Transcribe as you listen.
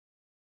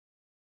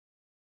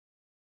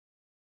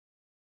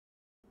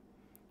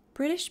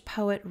British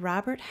poet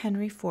Robert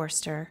Henry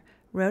Forster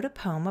wrote a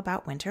poem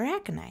about winter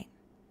aconite,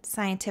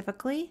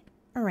 scientifically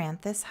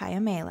Eranthus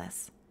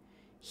hyemalis.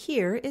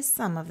 Here is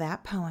some of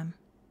that poem.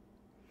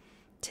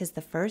 'Tis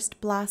the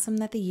first blossom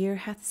that the year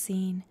hath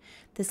seen,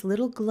 this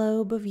little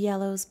globe of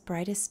yellow's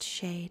brightest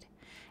shade,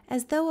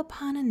 as though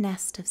upon a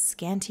nest of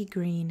scanty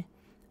green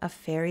a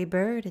fairy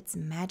bird its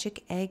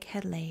magic egg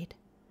had laid.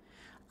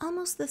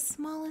 Almost the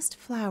smallest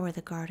flower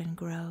the garden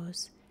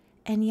grows,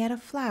 and yet a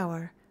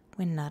flower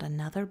when not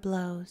another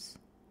blows.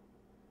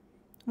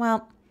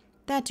 Well,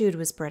 that dude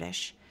was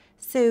British,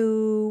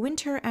 so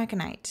winter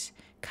aconite,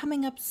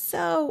 coming up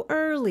so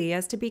early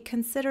as to be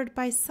considered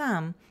by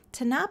some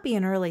to not be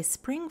an early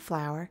spring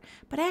flower,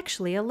 but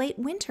actually a late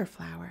winter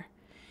flower.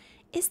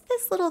 Is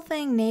this little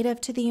thing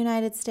native to the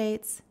United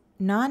States,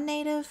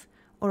 non-native,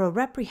 or a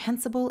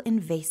reprehensible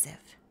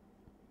invasive?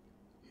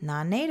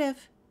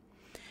 Non-native.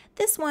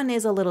 This one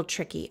is a little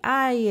tricky,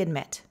 I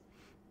admit.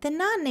 The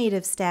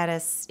non-native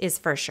status is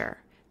for sure.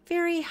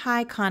 Very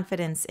high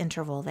confidence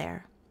interval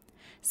there.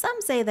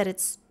 Some say that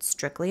it's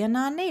strictly a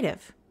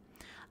non-native.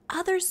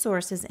 Other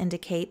sources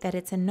indicate that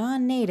it's a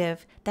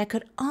non-native that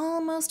could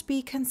almost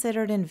be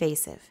considered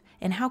invasive,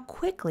 and how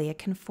quickly it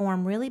can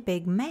form really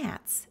big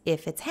mats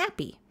if it's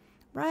happy.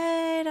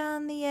 Right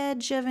on the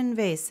edge of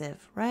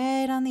invasive,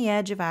 right on the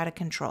edge of out of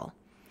control.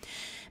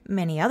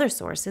 Many other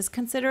sources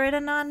consider it a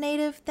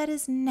non-native that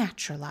is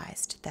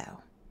naturalized,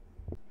 though.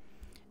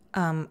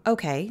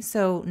 Okay,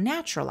 so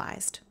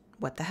naturalized.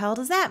 What the hell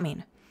does that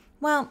mean?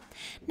 Well,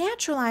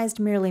 naturalized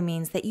merely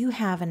means that you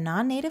have a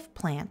non-native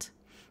plant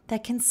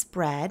that can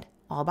spread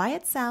all by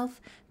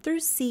itself through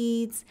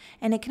seeds,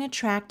 and it can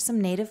attract some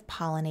native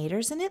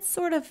pollinators, and it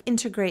sort of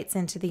integrates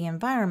into the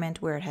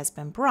environment where it has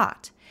been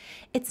brought.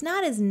 It's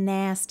not as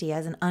nasty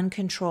as an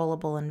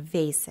uncontrollable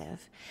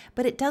invasive,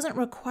 but it doesn't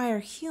require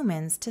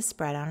humans to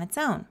spread on its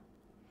own.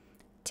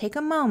 Take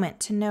a moment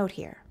to note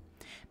here.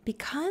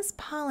 Because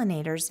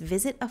pollinators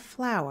visit a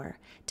flower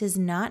does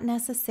not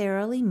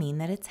necessarily mean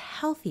that it's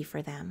healthy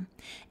for them.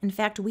 In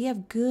fact, we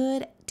have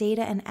good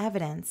data and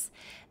evidence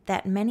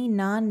that many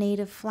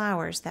non-native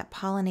flowers that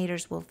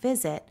pollinators will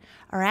visit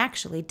are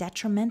actually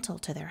detrimental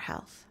to their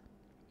health.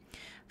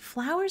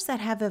 Flowers that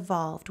have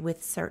evolved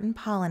with certain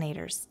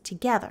pollinators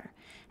together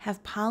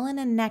have pollen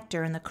and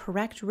nectar in the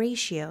correct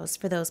ratios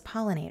for those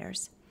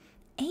pollinators,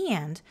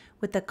 and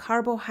with the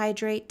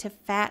carbohydrate to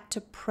fat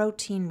to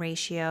protein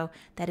ratio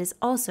that is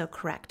also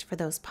correct for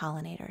those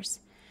pollinators.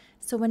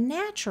 So a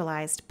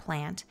naturalized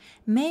plant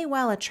may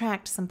well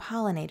attract some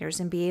pollinators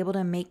and be able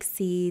to make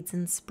seeds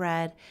and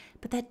spread,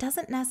 but that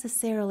doesn't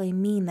necessarily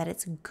mean that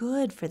it's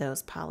good for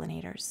those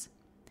pollinators.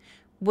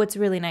 What's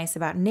really nice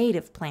about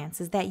native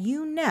plants is that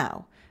you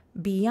know,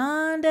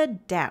 beyond a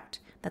doubt,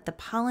 that the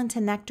pollen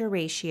to nectar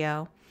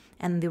ratio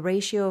and the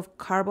ratio of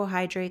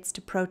carbohydrates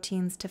to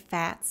proteins to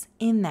fats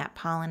in that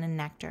pollen and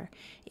nectar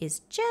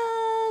is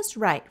just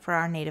right for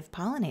our native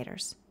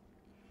pollinators.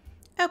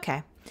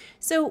 Okay,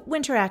 so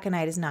winter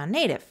aconite is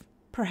non-native,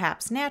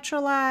 perhaps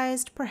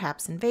naturalized,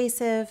 perhaps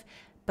invasive,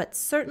 but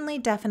certainly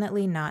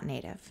definitely not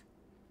native.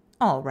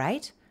 All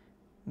right,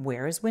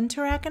 where is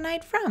winter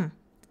aconite from?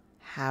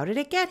 How did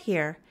it get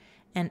here?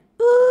 And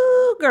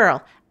ooh,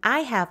 girl,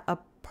 I have a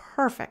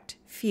perfect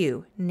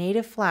few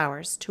native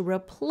flowers to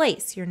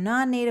replace your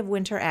non-native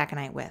winter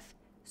aconite with.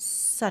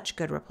 Such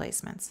good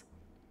replacements.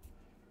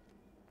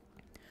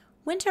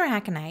 Winter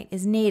aconite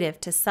is native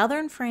to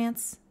southern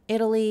France,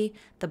 Italy,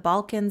 the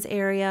Balkans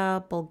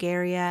area,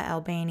 Bulgaria,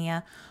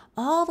 Albania,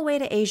 all the way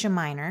to Asia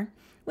Minor,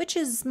 which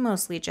is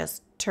mostly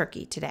just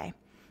Turkey today.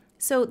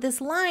 So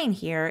this line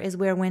here is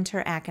where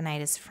winter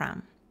aconite is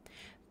from.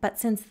 But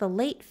since the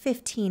late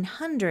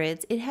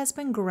 1500s, it has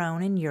been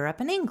grown in Europe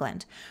and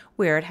England,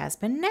 where it has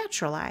been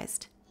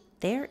naturalized.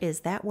 There is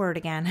that word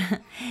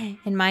again.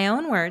 In my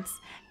own words,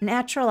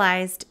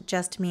 naturalized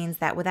just means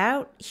that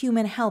without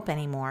human help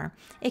anymore,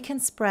 it can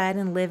spread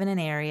and live in an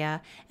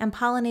area, and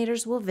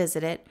pollinators will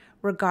visit it,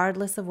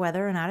 regardless of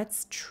whether or not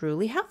it's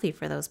truly healthy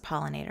for those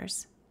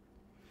pollinators.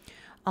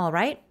 All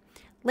right.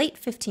 Late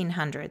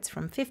 1500s,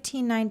 from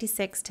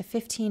 1596 to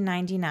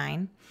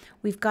 1599,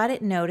 we've got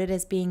it noted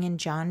as being in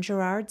John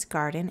Gerard's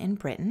garden in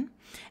Britain,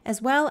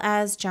 as well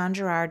as John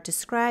Gerard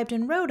described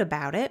and wrote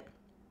about it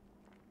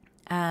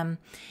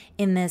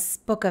in this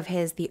book of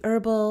his, The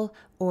Herbal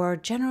or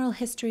General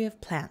History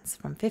of Plants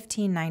from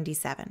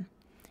 1597.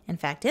 In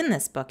fact, in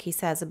this book, he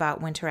says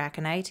about winter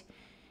aconite,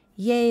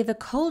 "Yea, the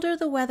colder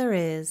the weather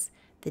is,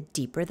 the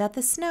deeper that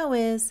the snow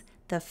is,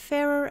 the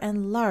fairer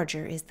and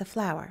larger is the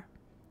flower.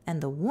 And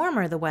the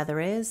warmer the weather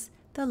is,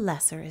 the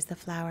lesser is the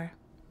flower."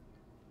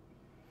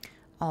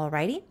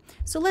 Alrighty,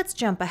 so let's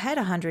jump ahead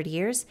 100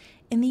 years.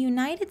 In the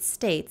United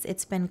States,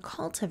 it's been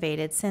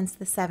cultivated since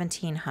the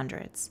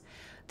 1700s.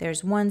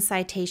 There's one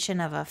citation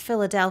of a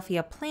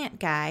Philadelphia plant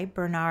guy,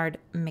 Bernard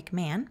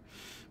McMahon,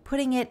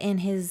 putting it in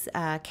his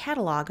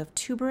catalog of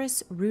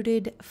tuberous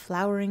rooted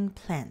flowering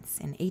plants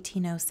in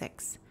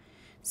 1806.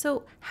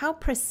 So how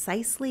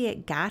precisely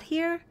it got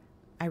here,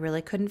 I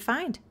really couldn't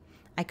find.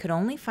 I could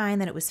only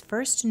find that it was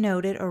first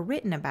noted or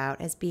written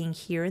about as being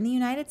here in the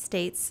United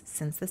States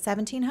since the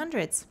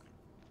 1700s.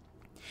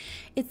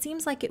 It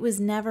seems like it was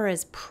never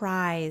as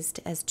prized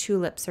as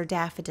tulips or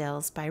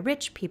daffodils by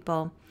rich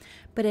people,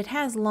 but it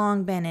has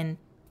long been an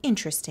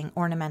interesting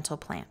ornamental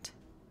plant.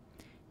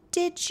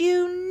 Did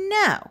you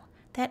know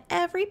that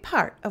every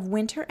part of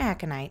winter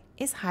aconite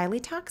is highly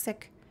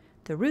toxic?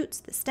 The roots,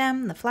 the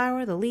stem, the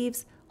flower, the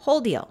leaves, whole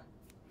deal.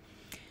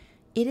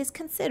 It is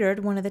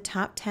considered one of the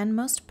top 10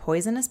 most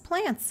poisonous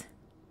plants.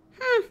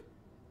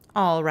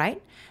 All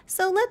right,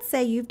 so let's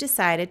say you've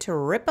decided to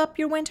rip up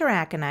your winter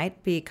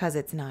aconite because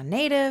it's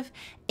non-native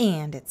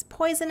and it's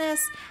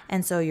poisonous,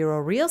 and so you're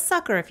a real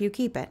sucker if you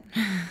keep it.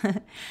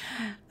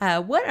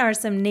 What are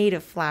some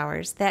native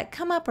flowers that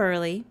come up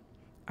early,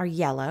 are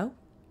yellow,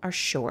 are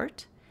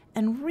short,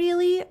 and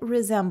really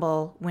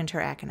resemble winter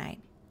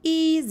aconite?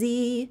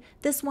 Easy.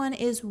 This one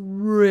is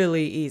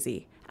really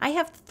easy. I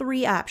have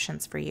 3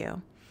 options for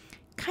you.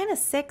 Kind of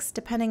 6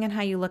 depending on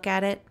how you look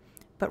at it,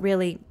 but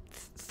really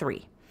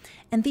 3.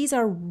 And these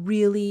are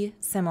really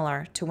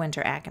similar to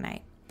winter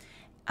aconite.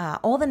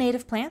 All the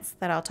native plants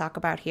that I'll talk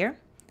about here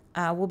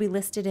will be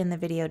listed in the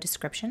video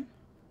description.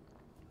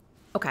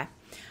 Okay,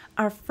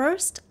 our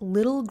first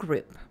little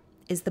group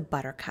is the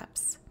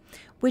buttercups,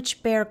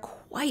 which bear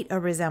quite a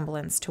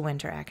resemblance to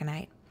winter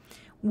aconite.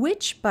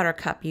 Which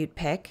buttercup you'd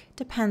pick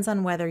depends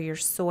on whether your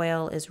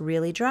soil is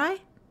really dry,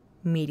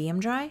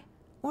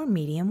 or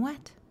medium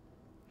wet.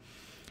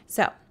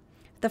 So,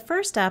 the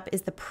first up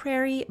is the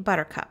Prairie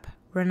Buttercup,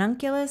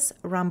 Ranunculus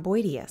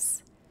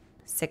rhomboideus.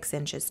 6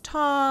 inches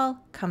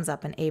tall, comes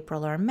up in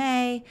April or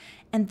May,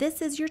 and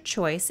this is your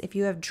choice if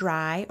you have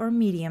dry or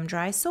medium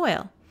dry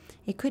soil.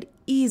 It could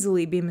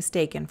easily be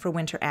mistaken for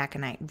winter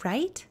aconite,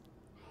 right?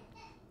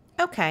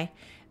 Okay,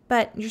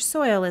 but your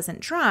soil isn't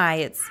dry,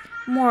 it's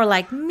more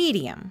like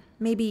medium,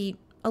 maybe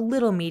a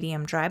little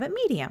medium dry, but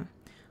medium.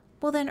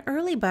 Well, then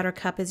early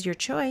buttercup is your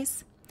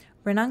choice.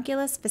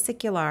 Ranunculus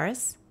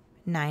fascicularis,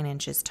 9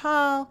 inches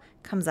tall,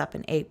 comes up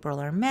in April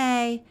or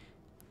May.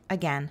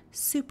 Again,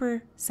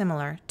 super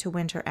similar to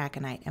winter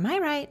aconite. Am I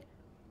right?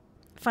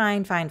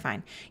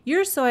 Fine.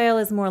 Your soil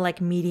is more like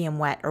medium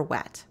wet or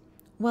wet.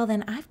 Well,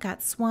 then I've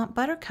got swamp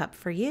buttercup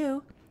for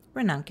you.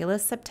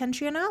 Ranunculus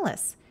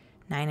septentrionalis,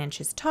 9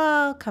 inches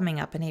tall, coming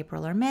up in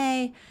April or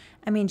May.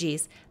 I mean,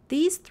 geez,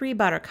 these 3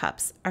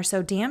 buttercups are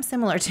so damn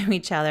similar to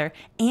each other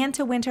and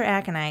to winter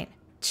aconite.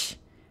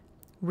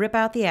 Rip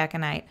out the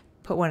aconite,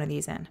 put one of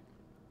these in.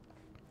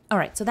 All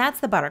right, so that's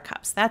the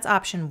buttercups. That's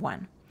option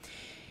 1.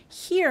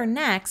 Here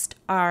next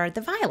are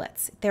the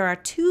violets. There are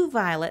 2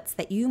 violets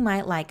that you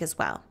might like as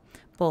well.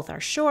 Both are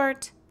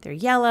short, they're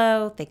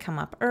yellow, they come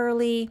up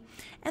early,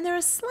 and they're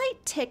a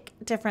slight tick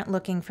different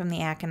looking from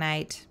the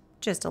aconite,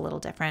 just a little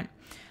different.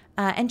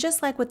 And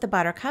just like with the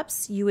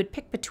buttercups, you would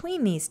pick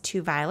between these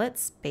 2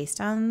 violets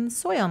based on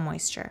soil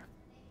moisture.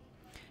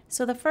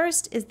 So the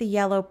first is the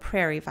yellow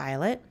Prairie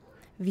Violet,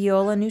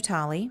 Viola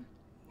nuttallii,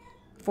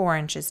 4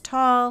 inches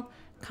tall,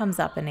 comes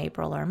up in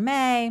April or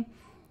May,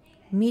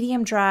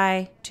 medium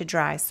dry to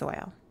dry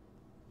soil.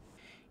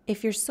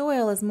 If your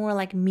soil is more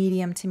like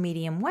medium to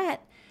medium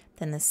wet,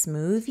 then the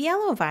smooth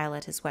yellow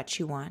violet is what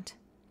you want.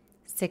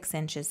 6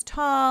 inches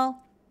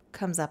tall,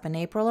 comes up in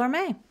April or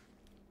May.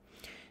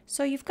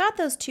 So you've got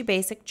those 2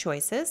 basic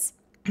choices,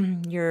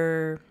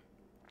 your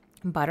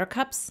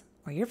buttercups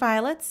or your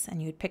violets,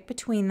 and you'd pick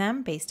between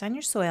them based on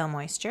your soil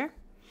moisture.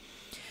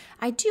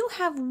 I do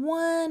have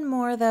one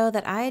more, though,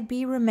 that I'd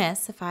be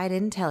remiss if I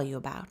didn't tell you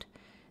about.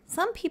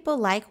 Some people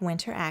like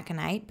winter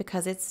aconite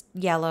because it's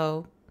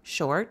yellow,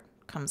 short,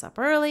 comes up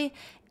early,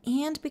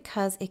 and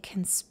because it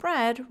can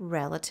spread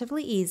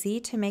relatively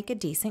easy to make a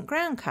decent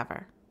ground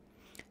cover.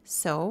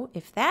 So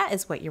if that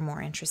is what you're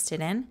more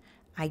interested in,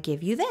 I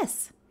give you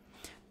this.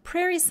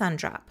 Prairie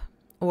Sundrop,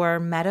 or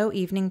Meadow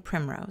Evening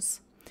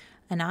Primrose.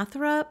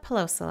 Oenothera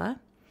pilosella,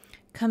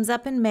 comes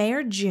up in May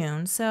or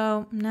June,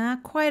 so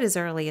not quite as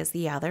early as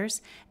the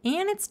others,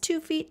 and it's 2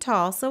 feet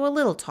tall, so a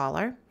little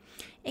taller.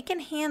 It can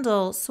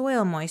handle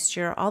soil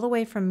moisture all the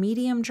way from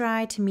medium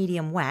dry to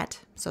medium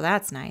wet, so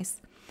that's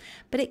nice.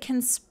 But it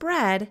can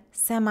spread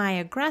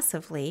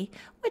semi-aggressively,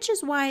 which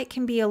is why it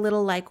can be a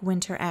little like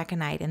winter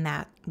aconite in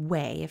that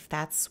way, if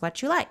that's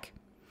what you like.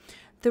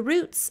 The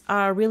roots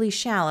are really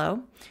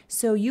shallow,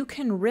 so you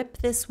can rip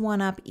this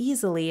one up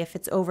easily if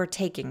it's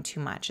overtaking too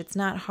much. It's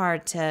not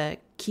hard to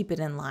keep it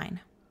in line.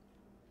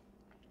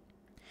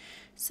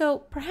 So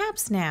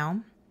perhaps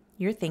now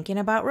you're thinking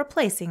about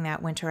replacing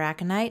that winter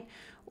aconite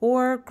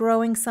or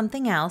growing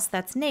something else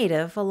that's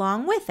native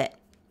along with it.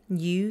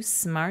 You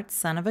smart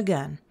son of a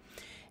gun.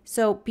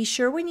 So be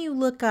sure when you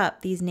look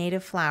up these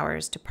native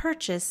flowers to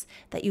purchase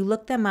that you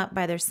look them up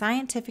by their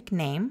scientific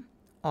name,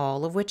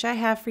 all of which I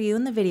have for you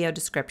in the video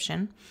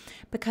description,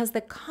 because the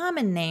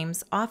common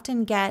names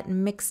often get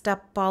mixed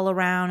up all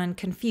around and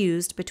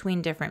confused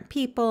between different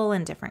people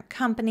and different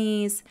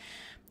companies.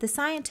 The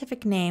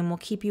scientific name will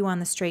keep you on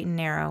the straight and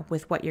narrow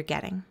with what you're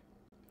getting.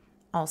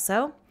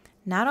 Also,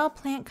 not all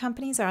plant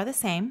companies are the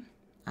same.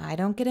 I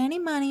don't get any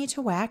money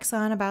to wax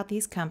on about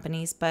these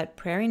companies, but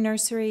Prairie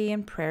Nursery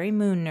and Prairie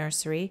Moon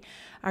Nursery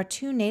are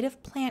two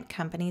native plant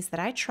companies that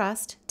I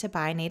trust to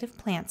buy native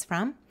plants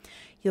from.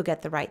 You'll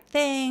get the right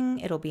thing,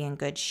 it'll be in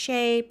good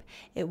shape,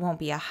 it won't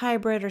be a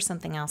hybrid or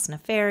something else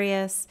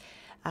nefarious.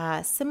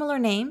 Similar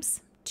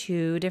names,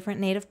 two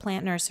different native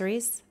plant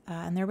nurseries,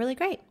 and they're really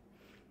great.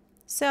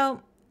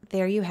 So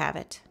there you have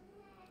it.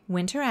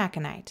 Winter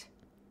Aconite.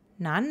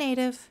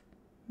 Non-native,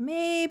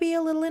 maybe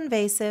a little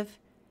invasive,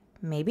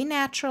 maybe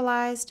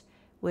naturalized,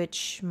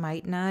 which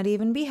might not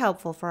even be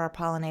helpful for our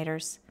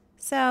pollinators.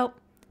 So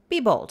be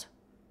bold,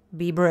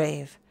 be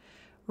brave,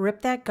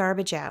 rip that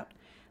garbage out.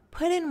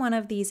 Put in one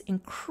of these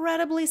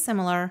incredibly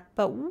similar,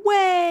 but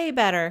way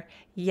better,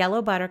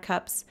 yellow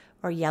buttercups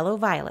or yellow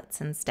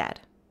violets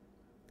instead.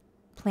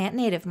 Plant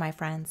native, my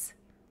friends.